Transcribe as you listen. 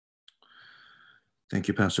Thank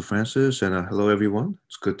you, Pastor Francis, and hello, everyone.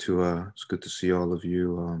 It's good to see all of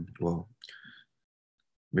you. Well,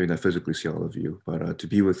 maybe not physically see all of you, but to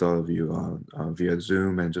be with all of you via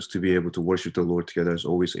Zoom and just to be able to worship the Lord together is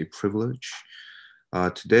always a privilege.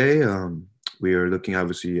 Today, we are looking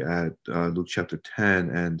obviously at Luke chapter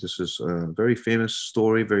 10, and this is a very famous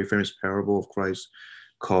story, very famous parable of Christ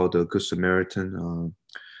called the Good Samaritan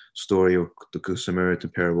story, or the Good Samaritan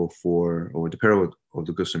parable, or the parable of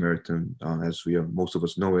the Good Samaritan, as most of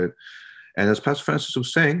us know it. And as Pastor Francis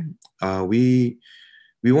was saying, we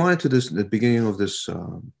wanted to this the beginning of this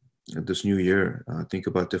new year, think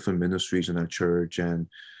about different ministries in our church, and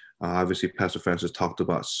obviously Pastor Francis talked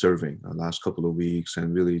about serving the last couple of weeks,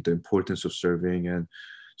 and really the importance of serving, and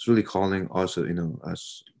it's really calling us,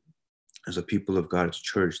 as a people of God's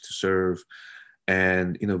church to serve.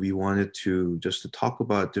 And we wanted to talk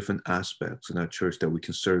about different aspects in our church that we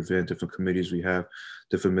can serve in, different committees we have,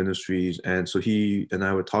 different ministries. And so he and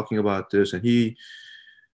I were talking about this, and he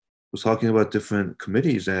was talking about different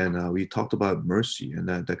committees, and we talked about mercy, and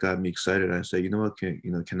that got me excited. I said, you know what,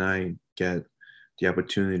 can I get the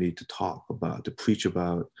opportunity to preach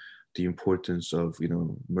about the importance of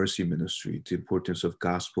mercy ministry, the importance of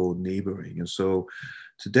gospel neighboring. And so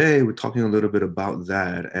today we're talking a little bit about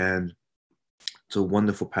that, and it's a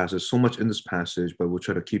wonderful passage. So much in this passage, but we'll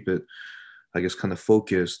try to keep it, I guess, kind of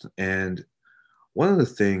focused. And one of the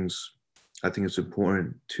things I think it's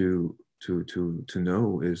important to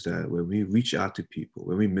know is that when we reach out to people,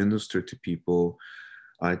 when we minister to people,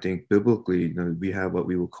 I think biblically, we have what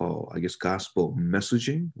we will call, I guess, gospel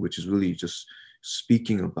messaging, which is really just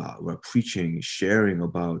speaking about, or preaching, sharing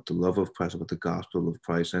about the love of Christ, about the gospel of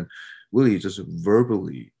Christ, and really just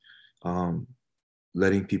verbally um,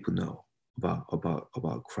 letting people know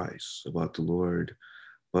about Christ, about the Lord.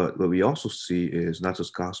 But what we also see is not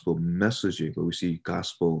just gospel messaging, but we see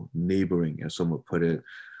gospel neighboring, as some would put it,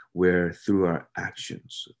 where through our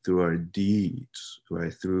actions, through our deeds,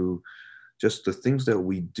 right, through just the things that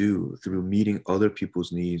we do, through meeting other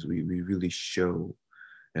people's needs, we really show,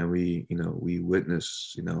 and we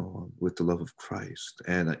witness, with the love of Christ.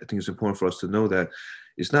 And I think it's important for us to know that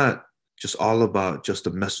it's not just all about just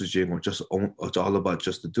the messaging, or it's all about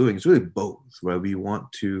just the doing. It's really both, right? We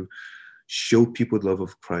want to show people the love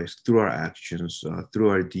of Christ through our actions, through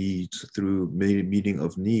our deeds, through meeting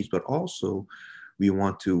of needs, but also we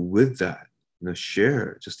want to, with that,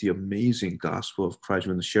 share just the amazing gospel of Christ.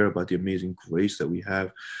 We want to share about the amazing grace that we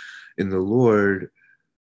have in the Lord.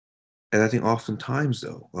 And I think oftentimes,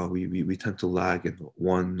 though, we tend to lag in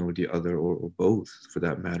one or the other, or both for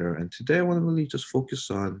that matter. And today I want to really just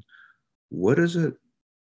focus on what does it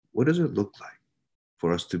look like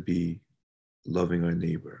for us to be loving our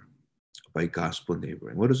neighbor by gospel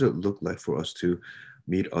neighboring? What does it look like for us to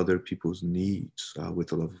meet other people's needs with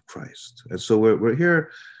the love of Christ? And so we're here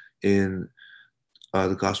in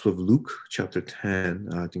the Gospel of Luke, chapter 10.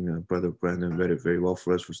 I think Brother Brandon read it very well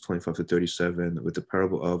for us, verse 25 to 37, with the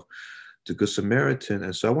parable of the Good Samaritan.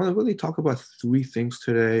 And so I want to really talk about three things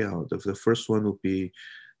today. The first one will be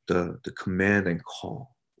the command and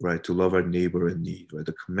call, right, to love our neighbor in need, right?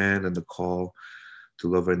 The command and the call to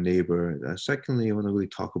love our neighbor. Secondly, I want to really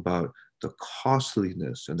talk about the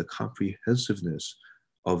costliness and the comprehensiveness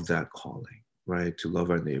of that calling, right, to love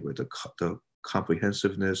our neighbor, the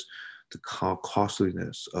comprehensiveness, the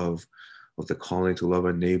costliness of the calling to love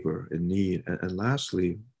our neighbor in need. And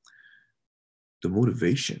lastly, the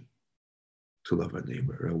motivation to love our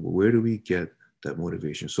neighbor, right? Where do we get that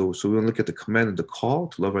motivation? So we're going to look at the command and the call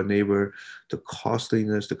to love our neighbor, the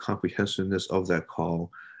costliness, the comprehensiveness of that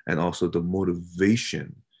call, and also the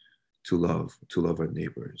motivation to love our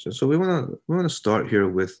neighbors. And so we want to start here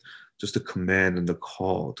with just the command and the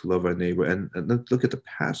call to love our neighbor, and let's look at the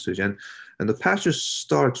passage. And the passage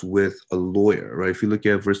starts with a lawyer, right? If you look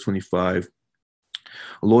at verse 25,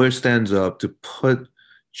 a lawyer stands up to put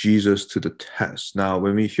Jesus to the test. Now,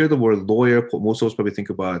 when we hear the word lawyer, most of us probably think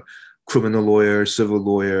about criminal lawyer, civil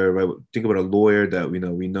lawyer, right? Think about a lawyer that we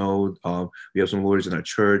know. We have some lawyers in our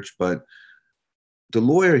church, but the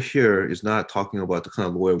lawyer here is not talking about the kind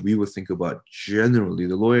of lawyer we would think about generally.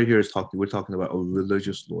 The lawyer here we're talking about a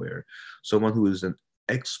religious lawyer, someone who is an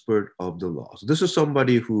expert of the law. So this is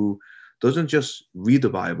somebody who doesn't just read the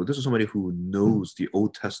Bible. This is somebody who knows the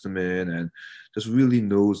Old Testament and just really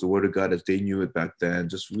knows the Word of God as they knew it back then,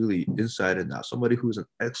 just really inside and out. Somebody who is an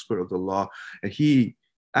expert of the law. And he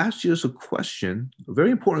asked Jesus a question, a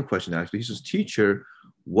very important question, actually. He says, "Teacher,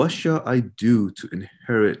 what shall I do to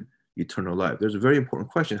inherit eternal life?" There's a very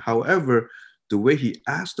important question. However, the way he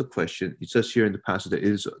asked the question, it says here in the passage that it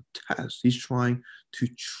is a test. He's trying to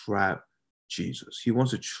trap Jesus. He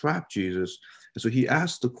wants to trap Jesus. And so he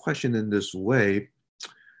asked the question in this way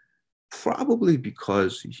probably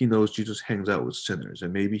because he knows Jesus hangs out with sinners,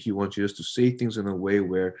 and maybe he wants Jesus to say things in a way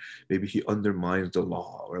where maybe he undermines the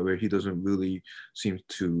law, or where he doesn't really seem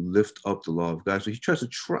to lift up the law of God. So he tries to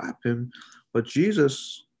trap him, but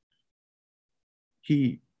Jesus,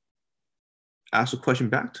 he asks a question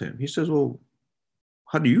back to him. He says, well,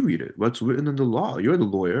 how do you read it? What's written in the law? You're the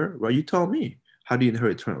lawyer, right? You tell me. How do you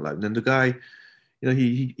inherit eternal life? And then the guy,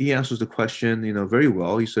 he answers the question, very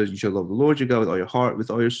well. He says, you shall love the Lord your God with all your heart,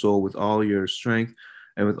 with all your soul, with all your strength,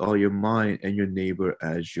 and with all your mind, and your neighbor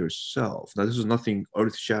as yourself. Now, this is nothing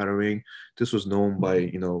earth-shattering. This was known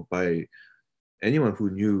by anyone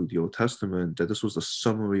who knew the Old Testament, that this was the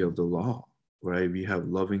summary of the law, right? We have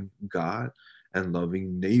loving God and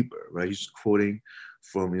loving neighbor, right? He's quoting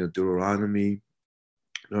from Deuteronomy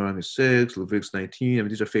 6, Leviticus 19. I mean,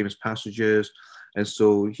 these are famous passages. And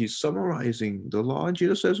so he's summarizing the law, and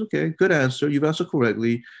Jesus says, okay, good answer. You've answered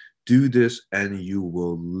correctly. Do this and you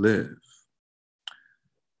will live.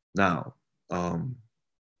 Now,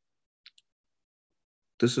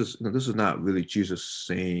 this is not really Jesus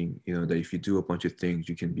saying, that if you do a bunch of things,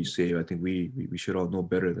 you can be saved. I think we should all know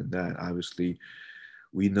better than that. Obviously,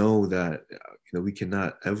 we know that, we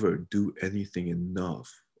cannot ever do anything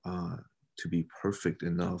enough to be perfect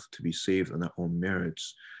enough to be saved on our own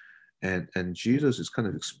merits. And Jesus is kind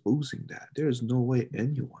of exposing that. There is no way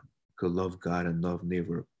anyone could love God and love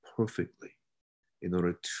neighbor perfectly in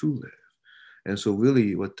order to live. And so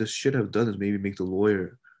really what this should have done is maybe make the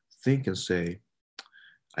lawyer think and say,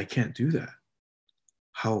 I can't do that.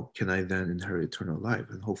 How can I then inherit eternal life?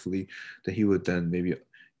 And hopefully that he would then maybe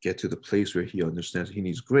get to the place where he understands he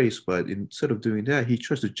needs grace. But instead of doing that, he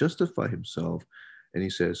tries to justify himself, and he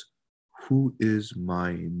says, who is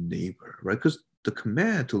my neighbor, right? Because the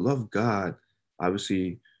command to love God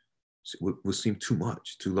obviously would seem too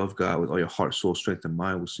much. To love God with all your heart, soul, strength, and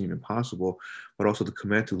mind would seem impossible. But also the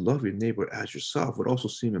command to love your neighbor as yourself would also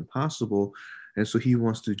seem impossible. And so he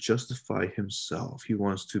wants to justify himself. He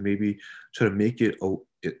wants to maybe try to make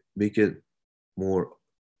it more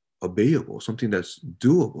obeyable, something that's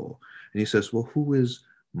doable. And he says, well, who is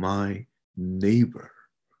my neighbor?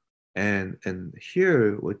 And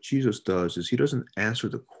here what Jesus does is he doesn't answer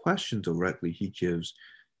the question directly. He gives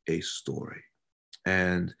a story.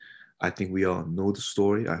 And I think we all know the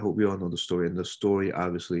story. I hope we all know the story. And the story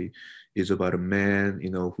obviously is about a man,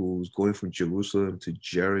 who's going from Jerusalem to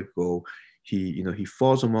Jericho. He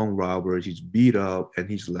falls among robbers, he's beat up, and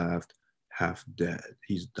he's left half dead.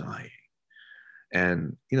 He's dying.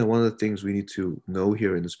 And, one of the things we need to know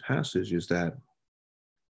here in this passage is that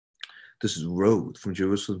this road from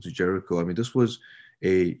Jerusalem to Jericho, I mean, this was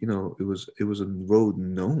it was a road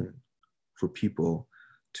known for people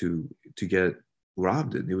to get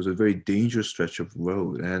robbed in. It was a very dangerous stretch of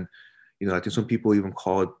road. And, I think some people even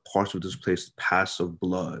call it parts of this place the pass of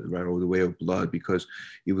blood, right? Or the way of blood, because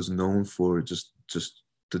it was known for just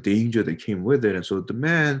the danger that came with it. And so the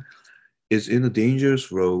man is in a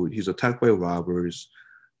dangerous road. He's attacked by robbers,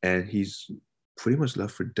 and he's pretty much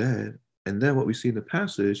left for dead. And then what we see in the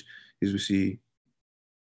passage is we see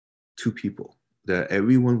two people that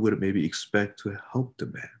everyone would maybe expect to help the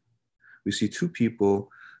man. We see two people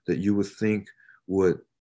that you would think would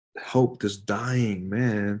help this dying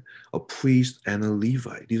man, a priest and a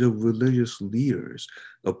Levite. These are religious leaders.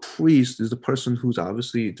 A priest is the person who's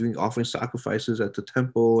obviously doing offering sacrifices at the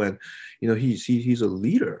temple, and he's a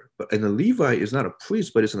leader. And a Levite is not a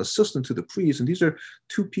priest, but it's an assistant to the priest. And these are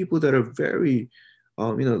two people that are very,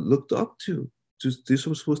 looked up to. They're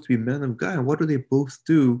supposed to be men of God. And what do they both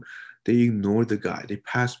do? They ignore the guy. They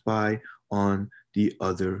pass by on the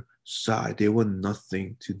other side. They want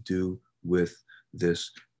nothing to do with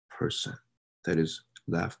this person that is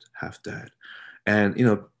left half dead. And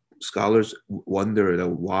scholars wonder that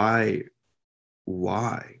why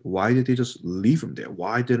did they just leave him there?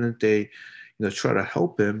 Why didn't they try to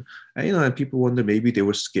help him? And people wonder, maybe they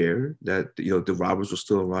were scared that the robbers were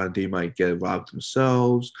still around, they might get robbed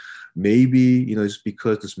themselves. Maybe it's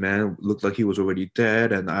because this man looked like he was already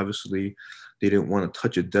dead, and obviously they didn't want to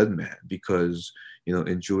touch a dead man, because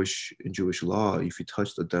in Jewish law, if you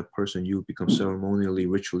touch the dead person, you become ceremonially,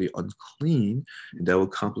 ritually unclean, and that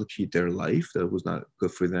would complicate their life. That was not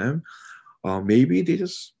good for them. Maybe they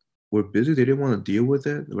just were busy. They didn't want to deal with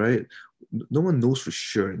it, right? No one knows for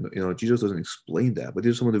sure. Jesus doesn't explain that, but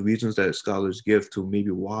these are some of the reasons that scholars give to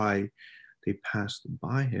maybe why they passed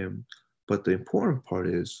by him. But the important part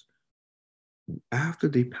is, after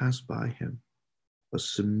they pass by him, a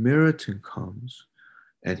Samaritan comes,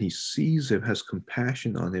 and he sees him, has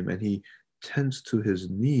compassion on him, and he tends to his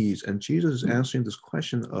needs. And Jesus is answering this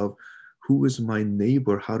question of, who is my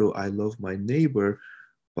neighbor? How do I love my neighbor?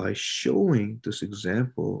 by showing this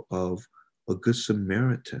example of a good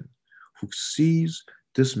Samaritan who sees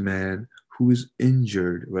this man who is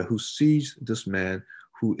injured, right? Who sees this man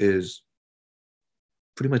who is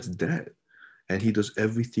pretty much dead, and he does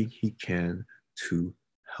everything he can to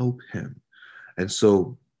help him. And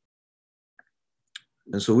so,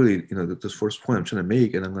 really, this first point I'm trying to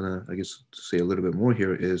make, and I'm gonna, I guess, say a little bit more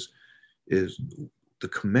here is the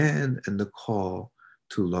command and the call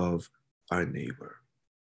to love our neighbor.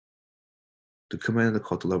 The command and the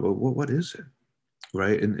call to love. Well, what is it,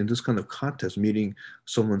 right? In this kind of context, meeting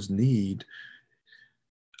someone's need,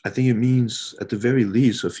 I think it means, at the very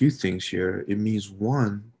least, a few things here. It means,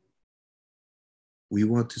 one, we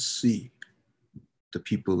want to see the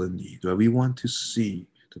people in need, right? We want to see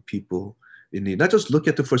the people in need. Not just look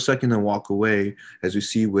at them for a second and walk away, as we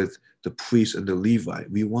see with the priest and the Levite.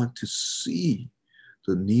 We want to see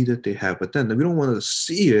the need that they have. But then we don't want to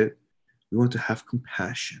see it. We want to have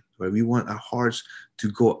compassion, right? We want our hearts to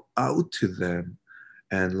go out to them.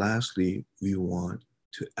 And lastly, we want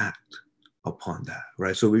to act upon that,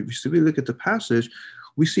 right? So we look at the passage,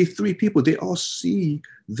 we see three people. They all see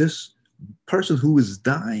this person who is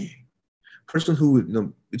dying, person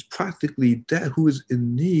who is practically dead, who is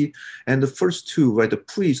in need. And the first two, right, the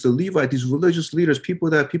priest, the Levite, these religious leaders, people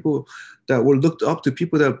that were looked up to,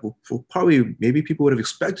 people that probably maybe people would have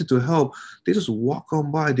expected to help, they just walk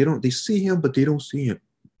on by. They see him, but they don't see him.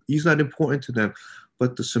 He's not important to them.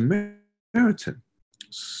 But the Samaritan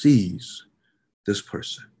sees this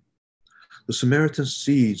person. The Samaritan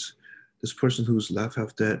sees this person who is left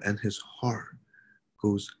half dead, and his heart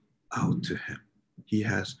goes out to him. He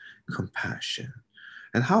has compassion.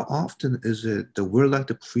 And how often is it that we're like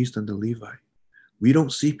the priest and the Levite? We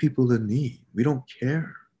don't see people in need. We don't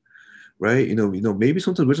care, right? Maybe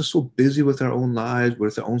sometimes we're just so busy with our own lives,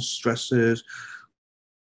 with our own stresses.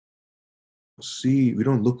 We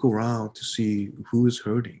don't look around to see who is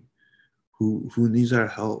hurting, who needs our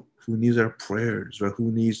help, who needs our prayers, right?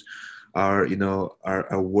 Who needs our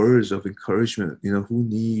words of encouragement, who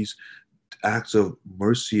needs acts of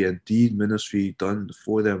mercy and deed ministry done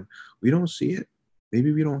for them. We don't see it.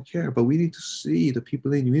 Maybe we don't care, but we need to see the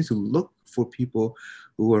people in need. We need to look for people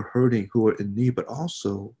who are hurting, who are in need, but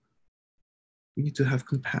also we need to have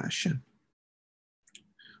compassion.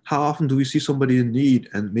 How often do we see somebody in need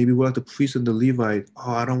and maybe we're like the priest and the Levite?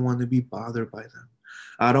 Oh, I don't want to be bothered by them.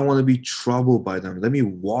 I don't want to be troubled by them. Let me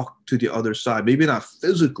walk to the other side. Maybe not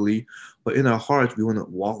physically, but in our hearts, we want to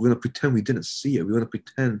walk. We want to pretend we didn't see it. We want to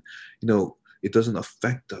pretend, it doesn't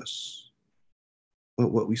affect us.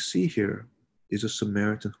 But what we see here is a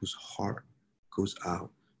Samaritan whose heart goes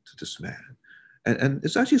out to this man. And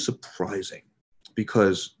it's actually surprising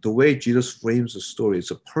because the way Jesus frames the story,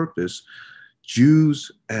 it's a purpose.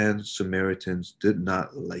 Jews and Samaritans did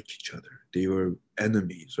not like each other. They were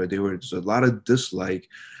enemies, right? There's a lot of dislike.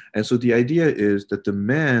 And so the idea is that the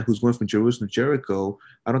man who's going from Jerusalem to Jericho,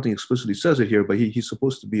 I don't think explicitly says it here, but he's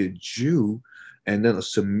supposed to be a Jew. And then a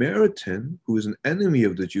Samaritan who is an enemy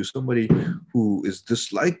of the Jews, somebody who is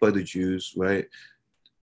disliked by the Jews, right?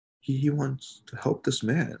 He wants to help this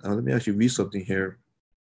man. Let me actually read something here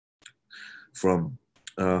from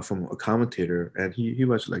a commentator, and he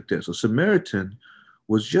writes like this: a Samaritan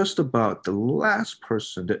was just about the last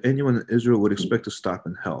person that anyone in Israel would expect to stop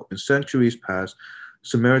and help. In centuries past,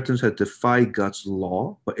 Samaritans had defied God's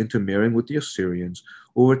law by intermarrying with the Assyrians.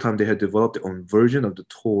 Over time, they had developed their own version of the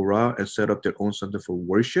Torah and set up their own center for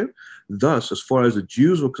worship. Thus, as far as the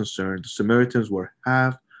Jews were concerned, the Samaritans were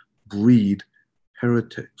half-breed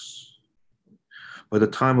heretics. By the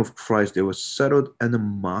time of Christ, there was settled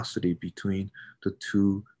animosity between the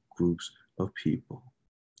two groups of people.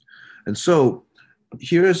 And so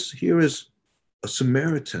here is a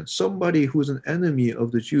Samaritan, somebody who is an enemy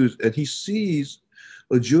of the Jews, and he sees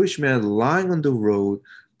a Jewish man lying on the road,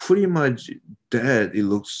 pretty much dead, it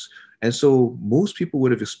looks. And so most people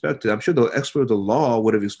would have expected, I'm sure the expert of the law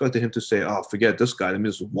would have expected him to say, oh, forget this guy, let me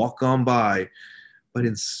just walk on by. But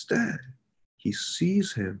instead, he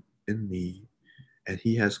sees him in need, and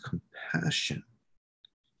he has compassion.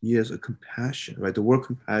 He has a compassion, right? The word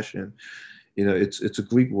compassion, it's a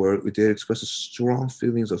Greek word. It expresses strong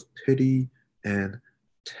feelings of pity and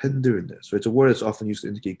tenderness, right? It's a word that's often used to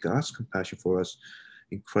indicate God's compassion for us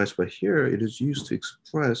in Christ, but here it is used to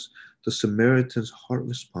express the Samaritan's heart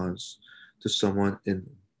response to someone in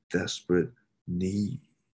desperate need.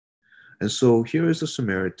 And so here is the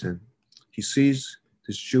Samaritan. He sees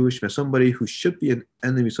this Jewish man, somebody who should be an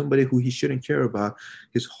enemy, somebody who he shouldn't care about.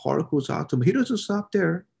 His heart goes out to him. He doesn't stop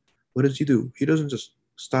there. What does he do? He doesn't just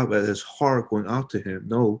stop at his heart going out to him.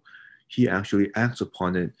 No, he actually acts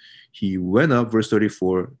upon it. He went up, verse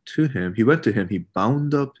 34, to him. He went to him. He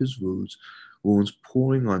bound up his wounds,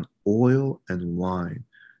 pouring on oil and wine.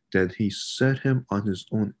 Then he set him on his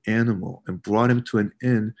own animal and brought him to an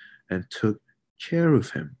inn and took care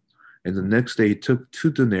of him. And the next day he took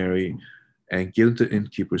 2 denarii and gave them to the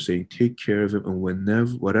innkeeper, saying, take care of him,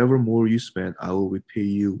 and whatever more you spend, I will repay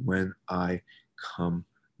you when I come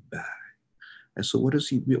back. And so what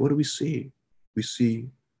do we see? We see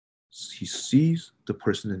he sees the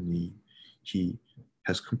person in need. He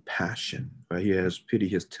has compassion, right? He has pity,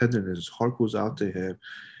 he has tenderness. His heart goes out to him.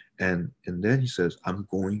 And then he says, I'm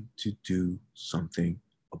going to do something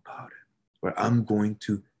about it, right? I'm going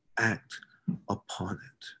to act upon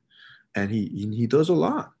it. And he does a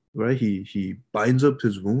lot, right? He binds up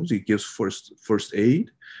his wounds. He gives first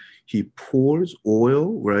aid. He pours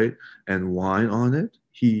oil, right, and wine on it.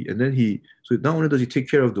 So not only does he take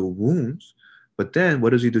care of the wounds, but then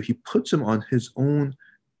what does he do? He puts him on his own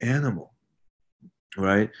animal,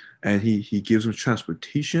 right? And he gives him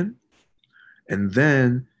transportation, and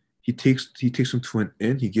then he takes him to an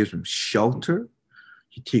inn. He gives him shelter.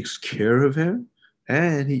 He takes care of him,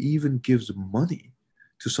 and he even gives money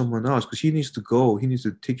to someone else because he needs to go. He needs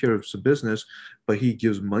to take care of some business, but he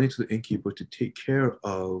gives money to the innkeeper to take care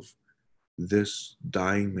of this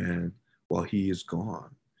dying man while he is gone.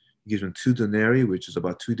 He gives him 2 denarii, which is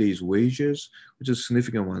about 2 days' wages, which is a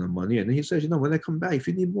significant amount of money. And then he says, when I come back, if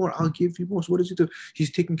you need more, I'll give you more. So what does he do?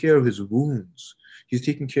 He's taking care of his wounds. He's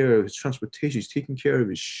taking care of his transportation. He's taking care of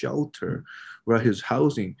his shelter, right? His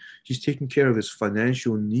housing. He's taking care of his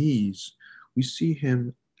financial needs. We see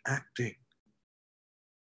him acting.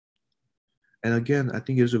 And again, I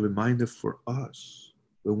think it's a reminder for us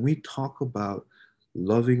when we talk about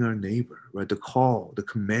loving our neighbor, right? The call, the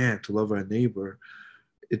command to love our neighbor,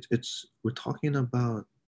 we're talking about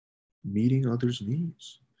meeting others'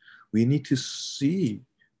 needs. We need to see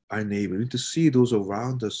our neighbor, we need to see those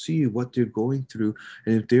around us, see what they're going through,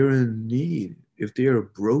 and if they're in need, if they are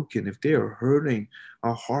broken, if they are hurting,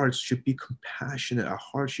 our hearts should be compassionate. Our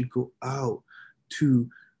hearts should go out to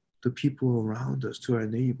the people around us, to our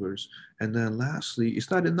neighbors. And then lastly,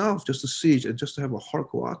 it's not enough just to see and just to have a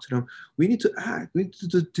heart go out to them. We need to act. We need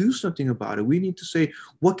to do something about it. We need to say,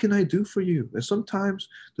 what can I do for you? And sometimes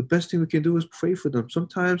the best thing we can do is pray for them.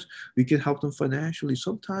 Sometimes we can help them financially.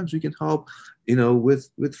 Sometimes we can help,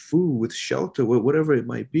 with food, with shelter, whatever it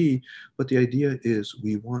might be. But the idea is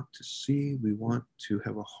we want to see, we want to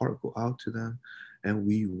have a heart go out to them, and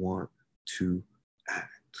we want to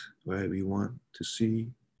act, right? We want to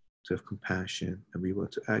see, to have compassion, and we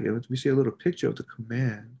want to act. And we see a little picture of the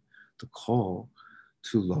command, the call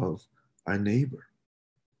to love our neighbor.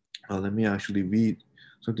 Let me actually read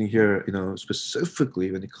something here,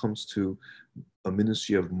 specifically when it comes to a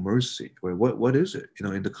ministry of mercy. Right? What is it,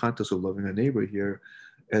 in the context of loving our neighbor here?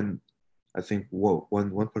 And I think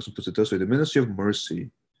one person puts it this way: the ministry of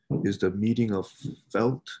mercy is the meeting of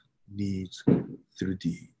felt needs through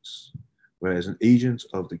deeds. Whereas an agent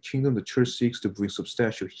of the kingdom, the church seeks to bring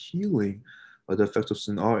substantial healing of the effects of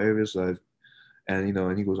sin in all areas of life. And,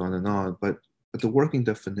 and he goes on and on. But the working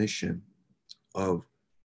definition of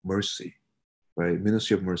mercy, right?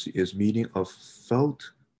 Ministry of mercy is meeting of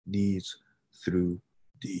felt needs through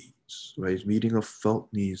deeds, right? It's meeting of felt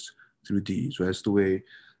needs through deeds, right? That's the way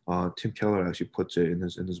Tim Keller actually puts it in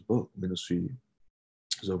his book, Ministry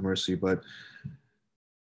of Mercy. But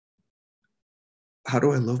how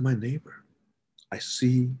do I love my neighbor? I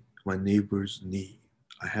see my neighbor's need.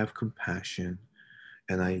 I have compassion,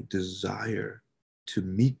 and I desire to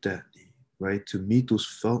meet that need, right? To meet those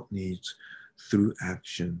felt needs through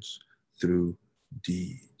actions, through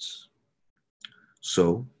deeds.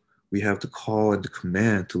 So we have the call and the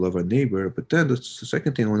command to love our neighbor, but then the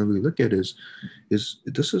second thing I want to really look at is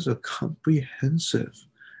this is a comprehensive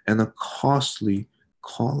and a costly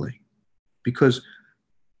calling, because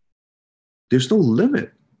there's no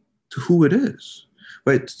limit to who it is,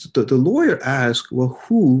 right? The lawyer asked, well,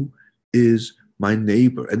 who is my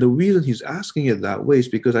neighbor? And the reason he's asking it that way is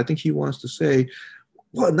because I think he wants to say,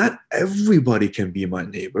 well, not everybody can be my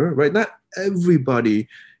neighbor, right? Not everybody,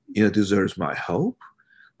 deserves my help,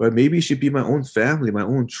 right? Maybe it should be my own family, my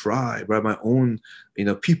own tribe, right? My own,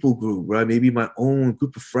 people group, right? Maybe my own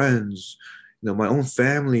group of friends, my own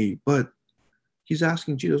family. But he's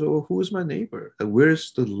asking Jesus, well, who is my neighbor? And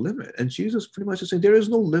where's the limit? And Jesus pretty much is saying there is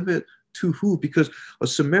no limit to who, because a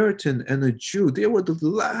Samaritan and a Jew, they were the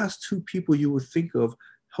last two people you would think of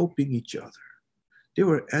helping each other. They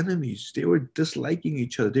were enemies. They were disliking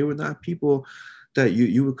each other. They were not people that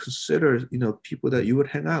you would consider, people that you would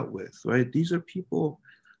hang out with, right? These are people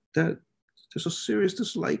that there's a serious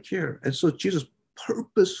dislike here. And so Jesus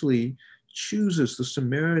purposely chooses the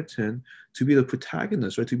Samaritan to be the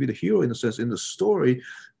protagonist, right? To be the hero in a sense in the story,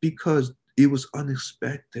 because it was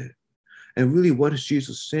unexpected. And really, what is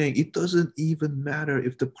Jesus saying? It doesn't even matter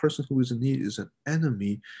if the person who is in need is an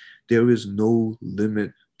enemy. There is no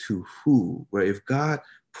limit to who, right? If God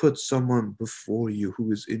puts someone before you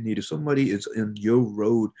who is in need, if somebody is in your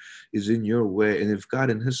road, is in your way, and if God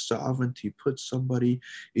in his sovereignty puts somebody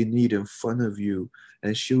in need in front of you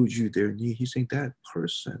and shows you their need, he's saying that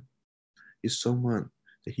person is someone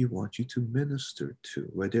that he wants you to minister to,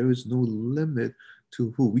 right? There is no limit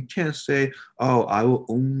to who. We can't say, oh, I will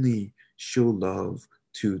only show love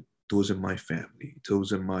to those in my family,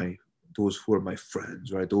 those who are my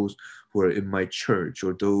friends, right? Those who are in my church,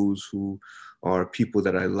 or those who are people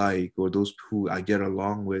that I like, or those who I get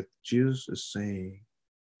along with. Jesus is saying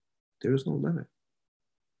there is no limit.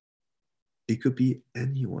 It could be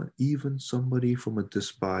anyone, even somebody from a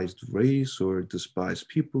despised race or despised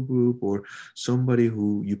people group, or somebody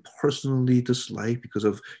who you personally dislike because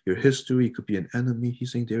of your history. It could be an enemy.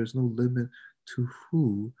 He's saying there is no limit to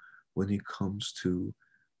who when it comes to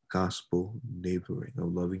gospel neighboring or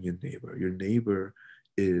loving your neighbor. Your neighbor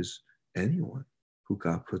is anyone who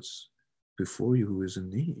God puts before you who is in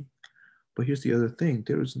need. But here's the other thing.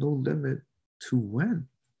 There is no limit to when.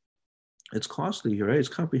 It's costly, right? It's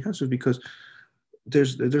comprehensive, because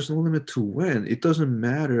there's no limit to when. It doesn't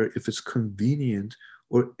matter if it's convenient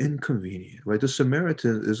or inconvenient, right? The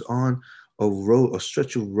Samaritan is on a road, a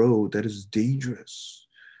stretch of road that is dangerous.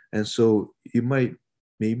 And so he might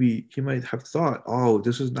have thought, oh,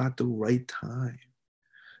 this is not the right time,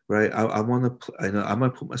 right? I want to, I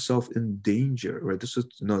might put myself in danger, right? This is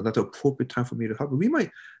not the appropriate time for me to help. We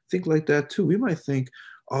might think like that too. We might think,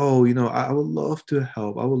 oh, I would love to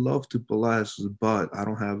help. I would love to bless, but I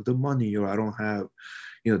don't have the money, or I don't have,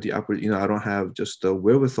 I don't have just the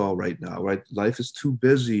wherewithal right now, right? Life is too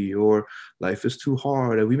busy, or life is too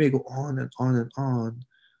hard. And we may go on and on and on.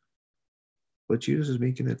 But Jesus is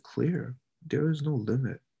making it clear there is no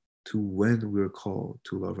limit to when we're called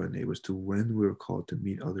to love our neighbors, to when we're called to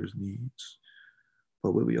meet others' needs.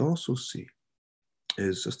 But what we also see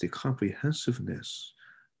is just the comprehensiveness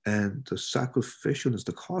and the sacrificialness,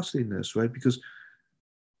 the costliness, right? Because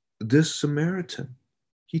this Samaritan,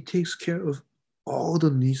 he takes care of all the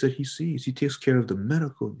needs that he sees. He takes care of the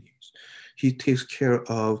medical needs. He takes care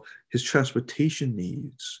of his transportation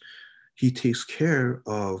needs. He takes care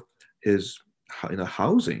of his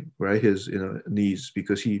housing, right? His needs,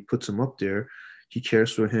 because he puts him up there. He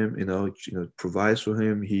cares for him, provides for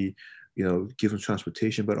him. He gives him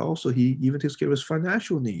transportation, but also he even takes care of his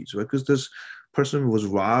financial needs, right? Because this person was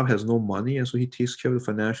robbed, has no money, and so he takes care of the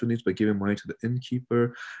financial needs by giving money to the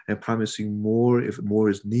innkeeper and promising more if more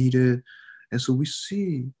is needed. And so we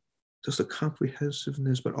see just the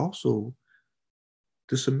comprehensiveness, but also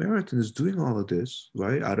the Samaritan is doing all of this,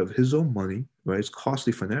 right, out of his own money, right? It's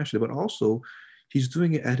costly financially, but also he's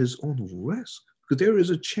doing it at his own risk. Because there is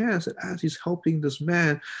a chance that as he's helping this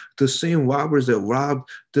man, the same robbers that robbed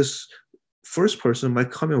this first person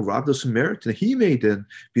might come and rob the Samaritan. He may then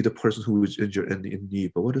be the person who is injured and in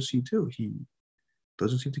need. But what does he do? He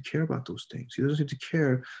doesn't seem to care about those things. He doesn't seem to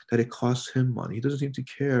care that it costs him money. He doesn't seem to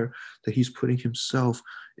care that he's putting himself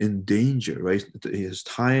in danger, right? His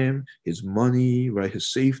time, his money, right?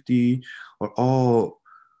 His safety are all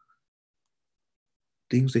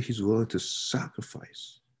things that he's willing to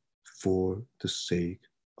sacrifice for the sake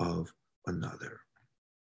of another.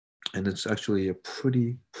 And it's actually a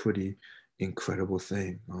pretty incredible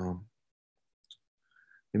thing.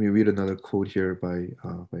 Let me read another quote here by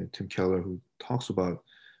Tim Keller, who talks about,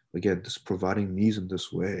 again, this providing needs in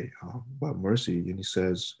this way, about mercy. And he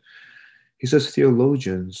says,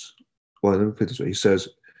 theologians, well, let me put it this way. He says,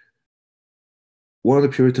 one of the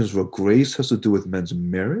Puritans wrote, grace has to do with men's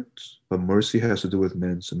merits, but mercy has to do with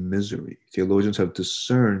men's misery. Theologians have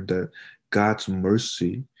discerned that God's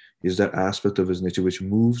mercy is that aspect of his nature which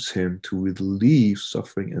moves him to relieve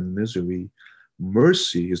suffering and misery.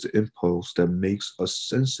 Mercy is the impulse that makes us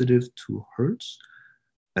sensitive to hurts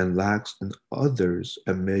and lacks in others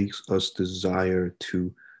and makes us desire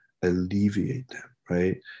to alleviate them,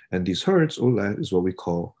 right? And these hurts or lack is what we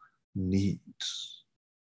call needs.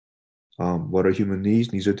 What are human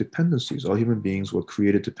needs? Needs are dependencies. All human beings were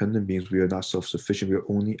created dependent beings. We are not self-sufficient. We are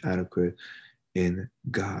only adequate in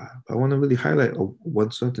God. I want to really highlight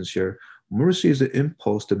one sentence here. Mercy is the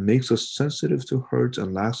impulse that makes us sensitive to hurts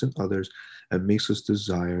and lacks in others and makes us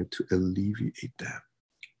desire to alleviate them.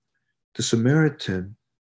 The Samaritan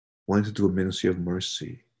wanted to do a ministry of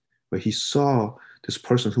mercy, but he saw this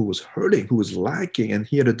person who was hurting, who was lacking, and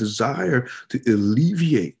he had a desire to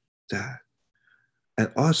alleviate that.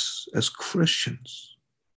 And us as Christians,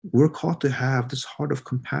 we're called to have this heart of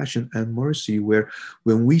compassion and mercy where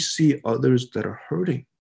when we see others that are hurting,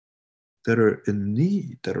 that are in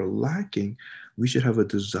need, that are lacking, we should have a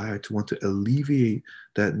desire to want to alleviate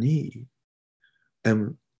that need.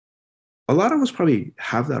 And a lot of us probably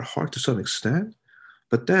have that heart to some extent,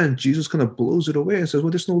 but then Jesus kind of blows it away and says, well,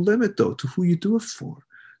 there's no limit, though, to who you do it for.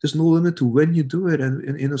 There's no limit to when you do it. And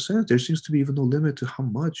in a sense, there seems to be even no limit to how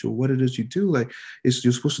much or what it is you do. Like,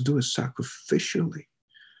 you're supposed to do it sacrificially.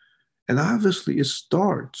 And obviously, it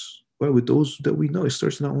starts with those that we know. It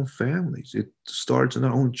starts in our own families. It starts in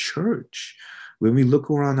our own church. When we look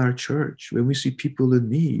around our church, when we see people in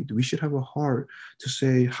need, we should have a heart to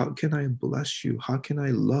say, how can I bless you? How can I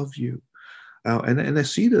love you? And I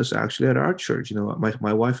see this actually at our church. You know,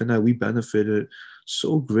 my wife and I, we benefited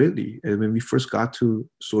so greatly. And when we first got to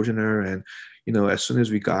Sojourner, and you know, as soon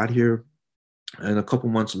as we got here, and a couple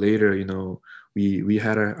months later, you know, we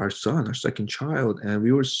had our son, our second child, and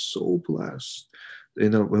we were so blessed. You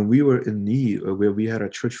know, when we were in need, where we had our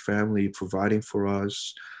church family providing for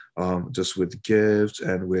us, just with gifts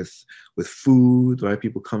and with food, right?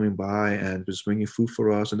 People coming by and just bringing food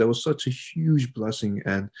for us, and that was such a huge blessing.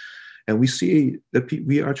 And we see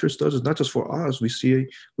that our church does it not just for us. We see it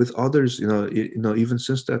with others, even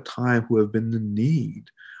since that time, who have been in need,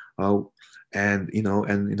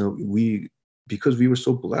 we, because we were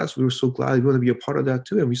so blessed, we were so glad we want to be a part of that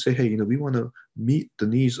too. And we say, hey, we want to meet the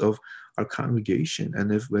needs of our congregation,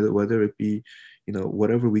 and if whether it be,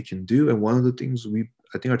 whatever we can do. And one of the things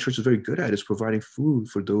I think our church is very good at is providing food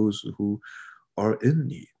for those who are in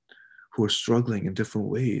need, who are struggling in different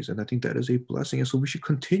ways. And I think that is a blessing. And so we should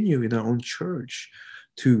continue in our own church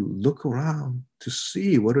to look around, to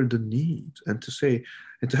see what are the needs, and to say,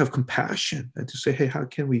 and to have compassion, and to say, hey, how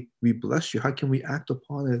can we bless you? How can we act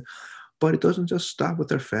upon it? But it doesn't just stop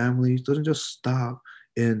with our families, it doesn't just stop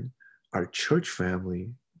in our church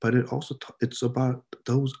family, but it's about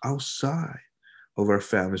those outside of our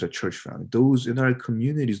families, our church family, those in our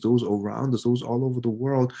communities, those around us, those all over the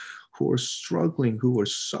world who are struggling, who are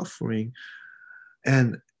suffering.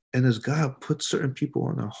 And as God puts certain people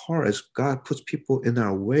on our heart, as God puts people in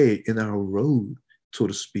our way, in our road, so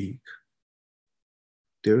to speak,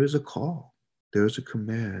 there is a call, there is a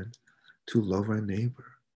command to love our neighbor,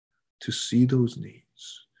 to see those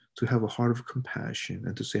needs, to have a heart of compassion,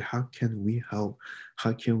 and to say, how can we help?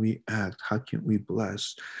 How can we act? How can we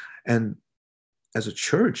bless? And as a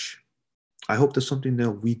church, I hope that's something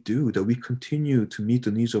that we do, that we continue to meet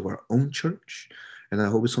the needs of our own church. And I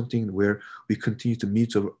hope it's something where we continue to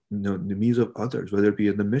meet the needs of others, whether it be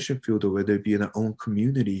in the mission field or whether it be in our own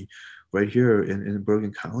community right here in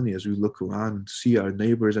Bergen County, as we look around and see our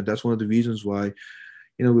neighbors. And that's one of the reasons why,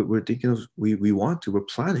 we're thinking of, we're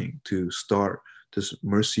planning to start this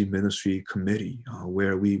mercy ministry committee,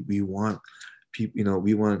 where we want people,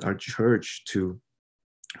 we want our church to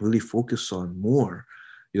really focus on more,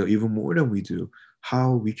 even more than we do,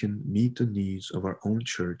 how we can meet the needs of our own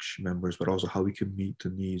church members, but also how we can meet the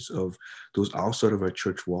needs of those outside of our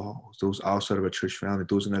church walls, those outside of our church family,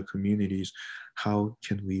 those in our communities. How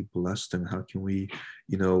can we bless them? How can we,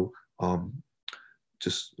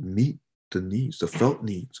 just meet the needs, the felt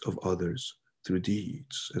needs of others through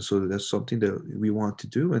deeds? And so that's something that we want to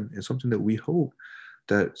do, and it's something that we hope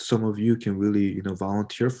that some of you can really,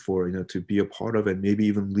 volunteer for, to be a part of, and maybe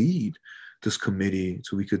even lead this committee,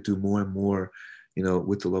 so we could do more and more,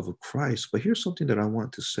 with the love of Christ. But here's something that I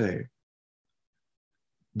want to say.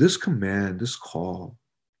 This command, this call,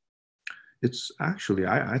 it's actually,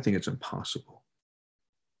 I think it's impossible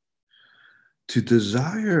to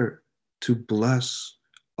desire to bless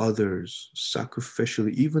others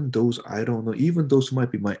sacrificially, even those I don't know, even those who might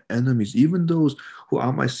be my enemies, even those who I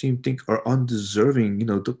might think are undeserving,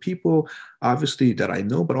 the people obviously that I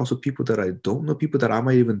know, but also people that I don't know, people that I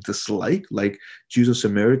might even dislike, like Jews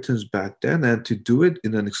Samaritans back then. And to do it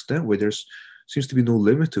in an extent where there's seems to be no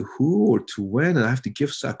limit to who or to when, and I have to give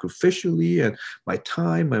sacrificially, and my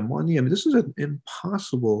time, my money. I mean, this is an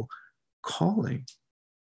impossible calling,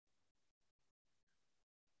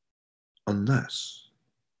 unless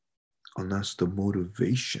the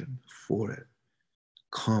motivation for it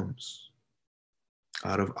comes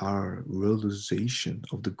out of our realization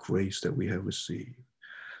of the grace that we have received.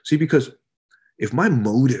 See, because if my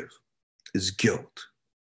motive is guilt,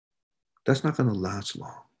 that's not going to last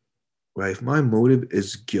long. right? If my motive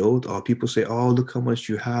is guilt, or people say, oh, look how much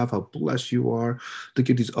you have, how blessed you are. Look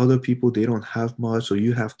at these other people, they don't have much, so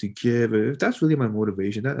you have to give. If that's really my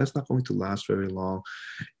motivation, that's not going to last very long.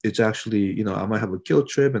 It's actually, I might have a guilt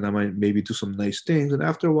trip and I might maybe do some nice things. And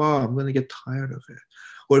after a while, I'm going to get tired of it.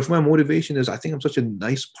 Or if my motivation is, I think I'm such a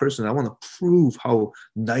nice person, I want to prove how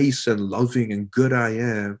nice and loving and good I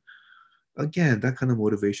am. Again, that kind of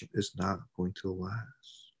motivation is not going to last.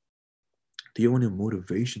 The only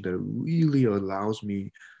motivation that really allows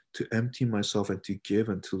me to empty myself and to give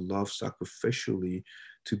and to love sacrificially,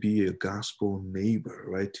 to be a gospel neighbor,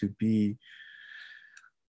 right? To be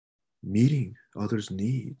meeting others'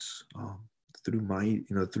 needs through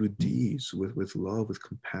through deeds, with love, with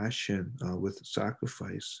compassion, with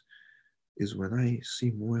sacrifice, is when I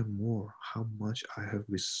see more and more how much I have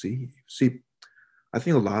received. See, I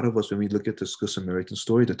think a lot of us, when we look at this Good Samaritan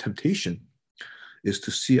story, the temptation is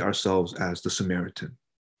to see ourselves as the Samaritan,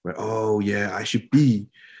 right? Oh, yeah, I should be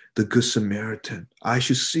the Good Samaritan. I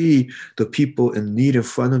should see the people in need in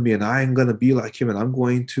front of me, and I'm going to be like him, and I'm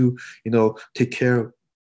going to, take care of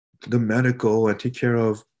the medical and take care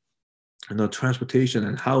of, transportation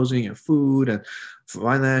and housing and food and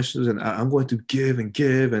finances, and I'm going to give and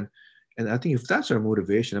give. And I think if that's our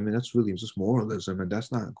motivation, I mean, that's really just moralism, and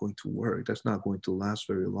that's not going to work. That's not going to last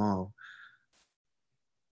very long.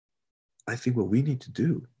 I think what we need to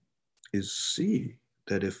do is see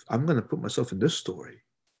that if I'm going to put myself in this story,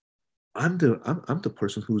 I'm the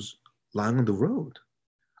person who's lying on the road.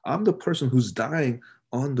 I'm the person who's dying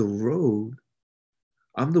on the road.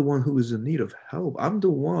 I'm the one who is in need of help. I'm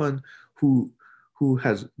the one who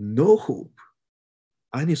has no hope.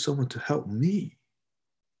 I need someone to help me.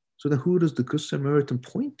 So then who does the Good Samaritan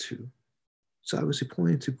point to? It's obviously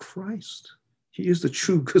pointing to Christ. He is the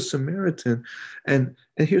true Good Samaritan. And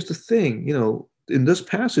here's the thing, in this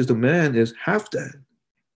passage, the man is half dead.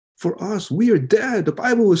 For us, we are dead. The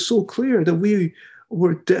Bible is so clear that we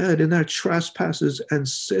were dead in our trespasses and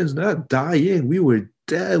sins, not dying. We were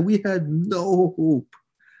dead. We had no hope,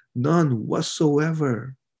 none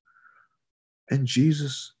whatsoever. And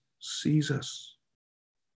Jesus sees us,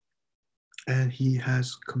 and he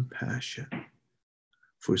has compassion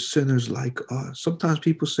for sinners like us. Sometimes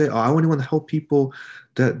people say, oh, I only want to help people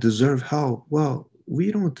that deserve help. Well,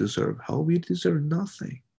 we don't deserve help. We deserve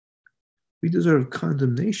nothing. We deserve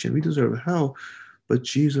condemnation. We deserve hell. But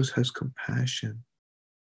Jesus has compassion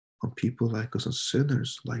on people like us, on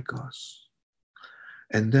sinners like us.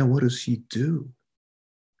 And then what does he do?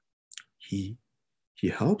 He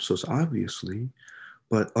helps us, obviously,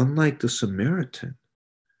 but unlike the Samaritan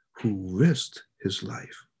who risked his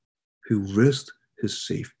life, who risked his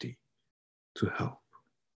safety to help,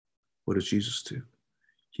 what does Jesus do?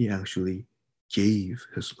 He actually gave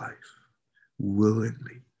his life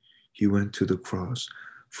willingly. He went to the cross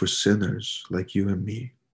for sinners like you and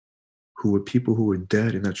me, who were people who were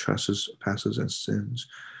dead in their trespasses and sins.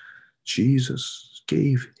 Jesus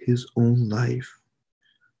gave his own life.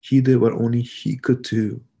 He did what only he could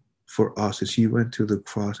do for us as he went to the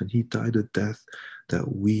cross and he died a death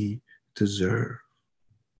that we deserve.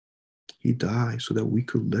 He died so that we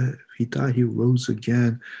could live. He died, he rose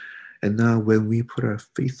again. And now when we put our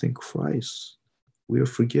faith in Christ, we are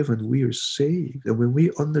forgiven, we are saved. And when we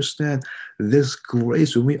understand this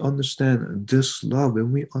grace, when we understand this love,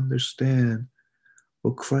 when we understand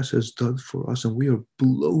what Christ has done for us, and we are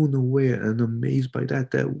blown away and amazed by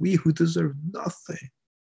that we who deserve nothing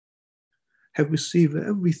have received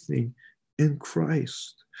everything in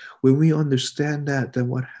Christ. When we understand that, then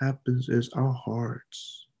what happens is our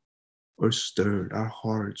hearts are stirred, our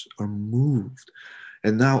hearts are moved.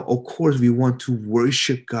 And now, of course, we want to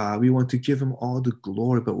worship God. We want to give him all the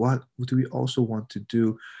glory. But what do we also want to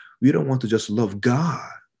do? We don't want to just love God.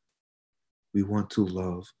 We want to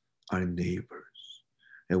love our neighbors.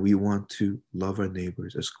 And we want to love our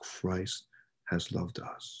neighbors as Christ has loved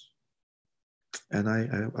us. And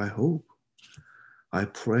I hope, I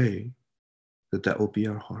pray that will be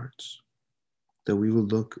our hearts, that we will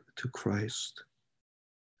look to Christ.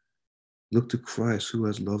 Look to Christ who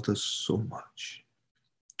has loved us so much.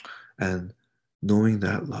 And knowing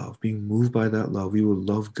that love, being moved by that love, we will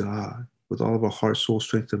love God with all of our heart, soul,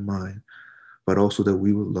 strength, and mind, but also that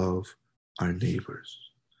we will love our neighbors,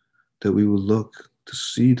 that we will look to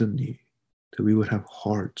see the need, that we would have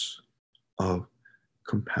hearts of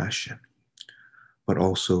compassion, but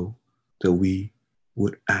also that we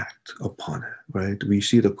would act upon it, right? We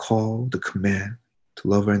see the call, the command to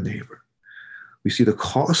love our neighbor. We see the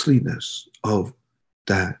costliness of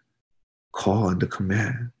that call and the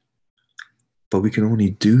command. But we can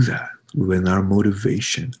only do that when our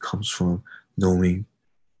motivation comes from knowing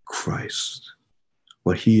Christ,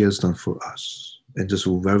 what he has done for us, and just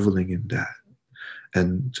reveling in that,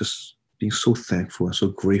 and just being so thankful and so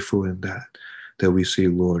grateful in that we say,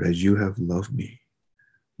 Lord, as you have loved me,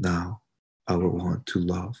 now I will want to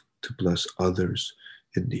love, to bless others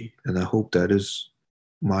in need. And I hope that is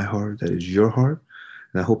my heart, that is your heart.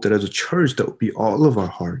 And I hope that as a church, that will be all of our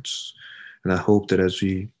hearts. And I hope that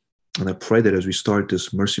and I pray that as we start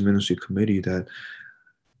this Mercy Ministry Committee, that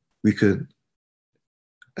we could,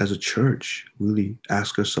 as a church, really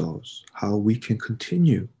ask ourselves how we can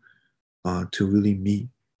continue to really meet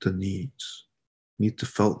the needs, meet the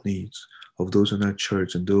felt needs of those in our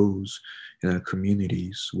church and those in our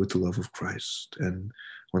communities with the love of Christ. And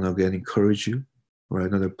I want to again encourage you, or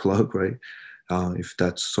another plug, right? If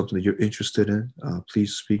that's something that you're interested in,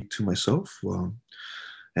 please speak to myself,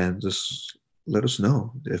 and just let us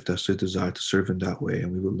know if that's your desire to serve in that way.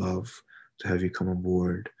 And we would love to have you come on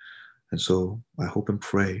board. And so I hope and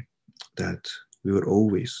pray that we would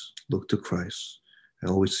always look to Christ and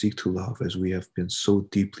always seek to love as we have been so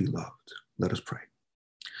deeply loved. Let us pray.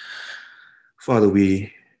 Father,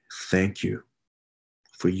 we thank you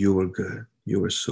for you are good. You are so